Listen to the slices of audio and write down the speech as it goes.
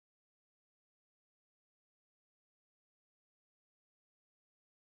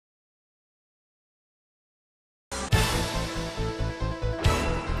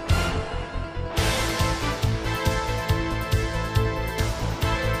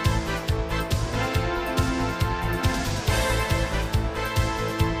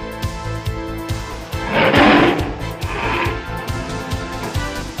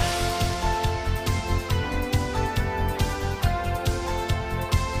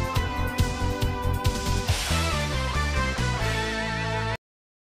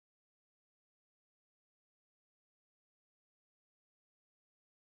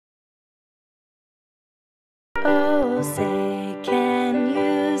Oh, say, can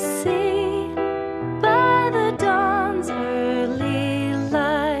you see by the dawn's early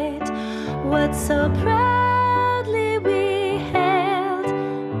light what so proudly we hailed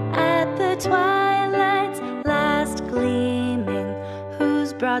at the twilight's last gleaming,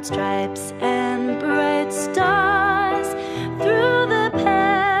 whose broad stripes and bright stars through the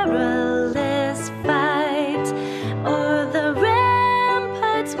perilous fight o'er the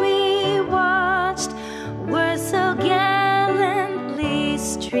ramparts we watched were so gallantly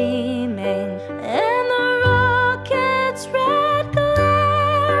streaming, and the rocket's red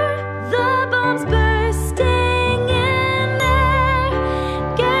glare, the bombs bursting in air,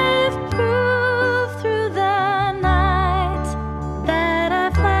 gave proof through the night that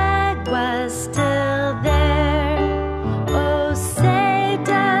our flag was still there. Oh, say,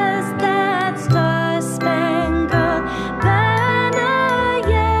 does that star-spangled banner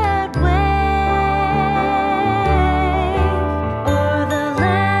yet wave o'er the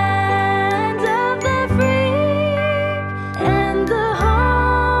land of the free and the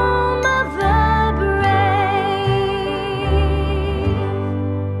home of the brave?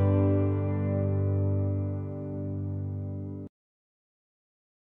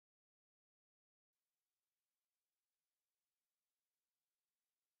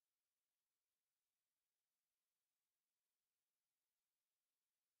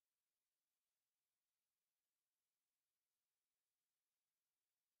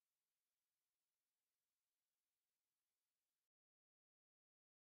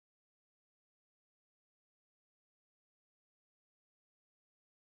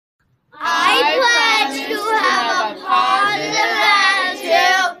 I pledge to have a positive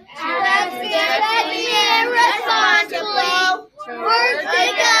attitude, respectfully and responsibly, work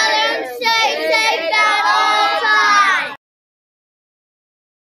together and stay safe at all times.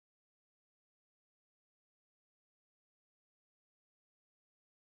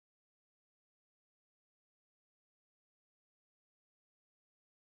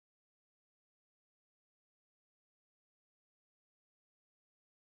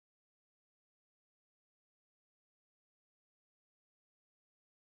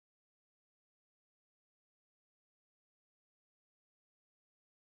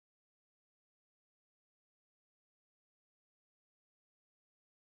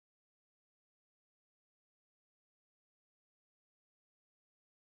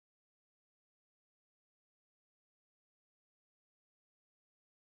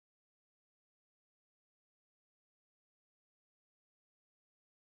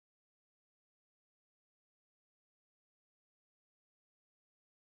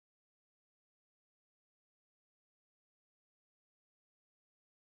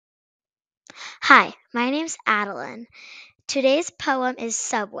 Hi, my name's Adeline. Today's poem is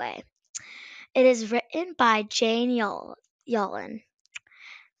Subway. It is written by Jane Yolen.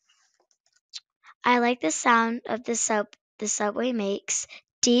 I like the sound of the subway makes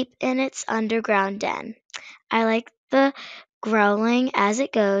deep in its underground den. I like the growling as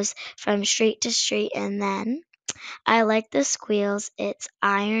it goes from street to street, and then I like the squeals its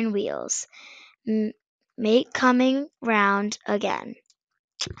iron wheels make coming round again.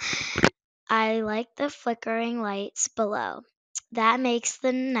 I like the flickering lights below. That makes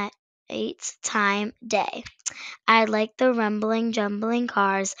the night's time day. I like the rumbling, jumbling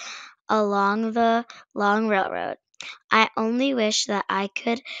cars along the long railroad. I only wish that I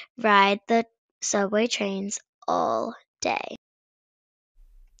could ride the subway trains all day.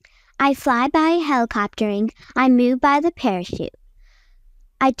 I fly by helicoptering, I move by the parachute.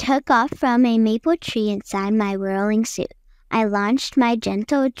 I took off from a maple tree inside my whirling suit. I launched my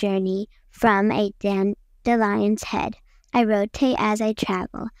gentle journey from a dandelion's head. I rotate as I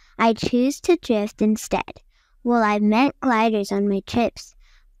travel. I choose to drift instead. Well, I've met gliders on my trips,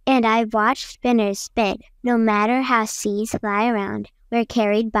 and I've watched spinners spin. No matter how seas fly around, we're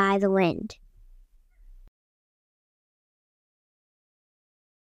carried by the wind.